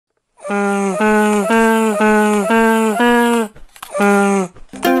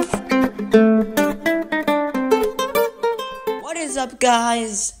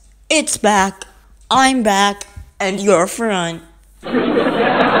guys? It's back. I'm back, and you're front. I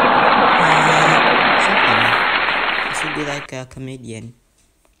should be like a comedian.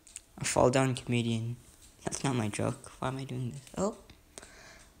 A fall down comedian. That's not my joke. Why am I doing this? Oh.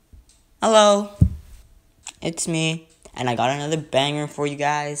 Hello. It's me. And I got another banger for you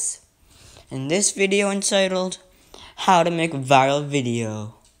guys. In this video entitled, How to Make a Viral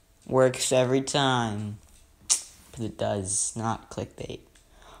Video. Works every time. Because it does, not clickbait.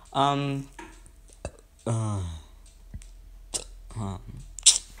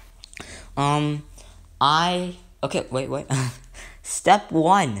 Okay, wait. Step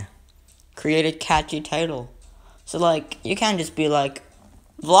 1. Create a catchy title. So, like, you can't just be like,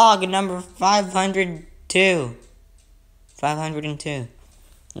 vlog number 502. 502.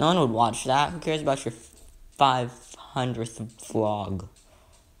 No one would watch that. Who cares about your 500th vlog?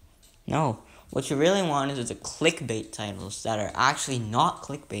 No. What you really want is the clickbait titles that are actually not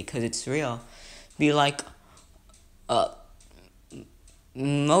clickbait because it's real. Be like,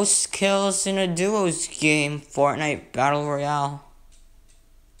 most kills in a duos game, Fortnite Battle Royale.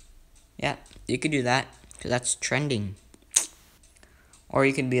 Yeah, you could do that because that's trending. Or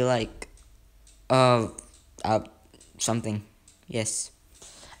you could be like, something. Yes.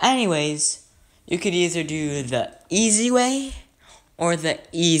 Anyways, you could either do the easy way or the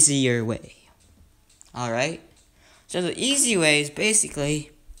easier way. Alright? So the easy way is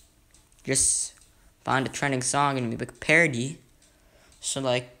basically just find a trending song and make a parody. So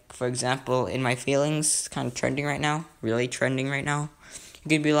like, for example, In My Feelings, kind of trending right now. Really trending right now. You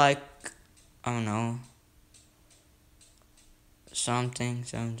could be like, I don't know. Something.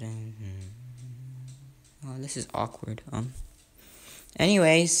 Oh, this is awkward.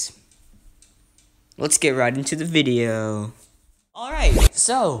 Anyways, let's get right into the video. Alright,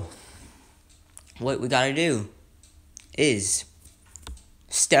 so what we gotta do is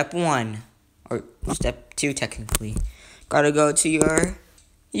step 1, or step 2 technically. Gotta go to your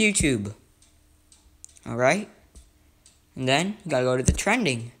YouTube. Alright? And then you gotta go to the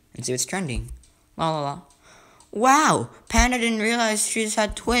trending and see what's trending. La la la. Wow! Panda didn't realize she just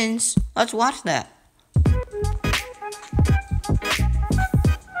had twins. Let's watch that.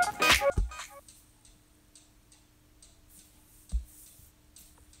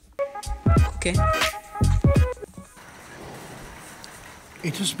 Okay.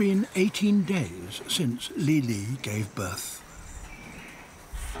 It has been 18 days since Lily gave birth.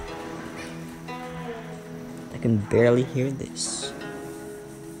 I can barely hear this.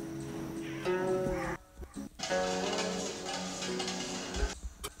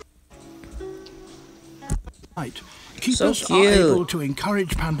 Keepers are able to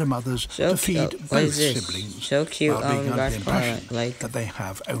encourage panda mothers to feed both siblings, so cute. while being under the impression like that they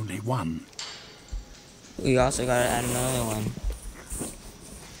have only one. We also gotta add another one.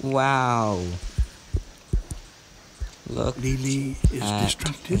 Wow. Look. Lily is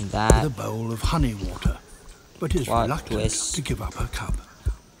distracted with a bowl of honey water, but is reluctant to give up her cub.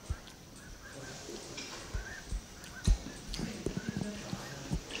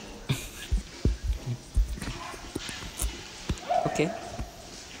 Okay.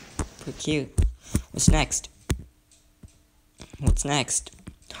 Pretty cute. What's next?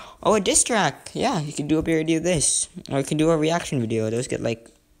 Oh, a diss track. Yeah, you can do a parody of this. Or you can do a reaction video. Those get like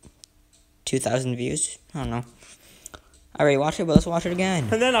 2,000 views. I don't know. I already watched it, but let's watch it again.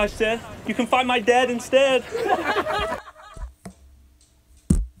 And then I said, you can find my dad instead.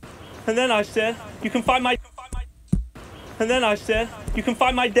 And then I said, you can find my... And then I said, you can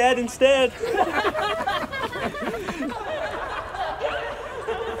find my dad instead.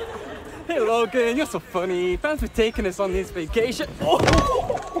 Hey Logan, you're so funny. Thanks for taking us on this vacation. Brown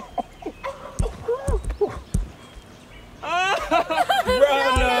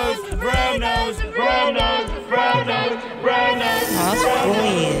nose. That's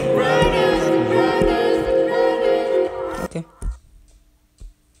brilliant. Okay.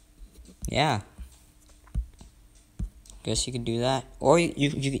 Yeah. Guess you could do that, or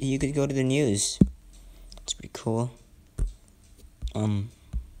you could go to the news. It's pretty cool.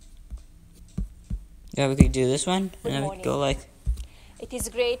 Yeah, we could do this one, and then we could go like... It is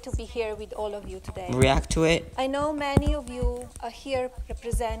great to be here with all of you today. React to it. I know many of you are here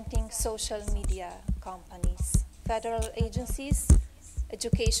representing social media companies, federal agencies,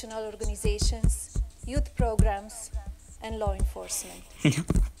 educational organizations, youth programs, and law enforcement.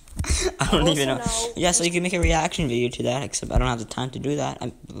 I don't even know. Yeah, so you can make a reaction video to that, except I don't have the time to do that.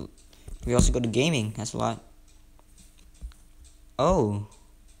 We also go to gaming. That's a lot. Oh.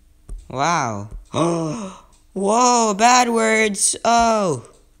 Wow. Oh. Whoa, bad words. Oh.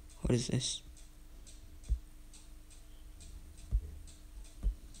 What is this?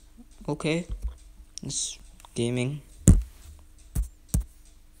 Okay. It's gaming.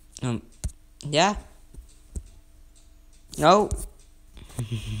 Yeah. No.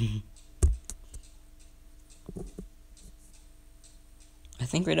 I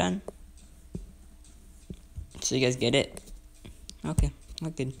think we're done. So you guys get it? Okay, we're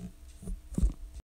good.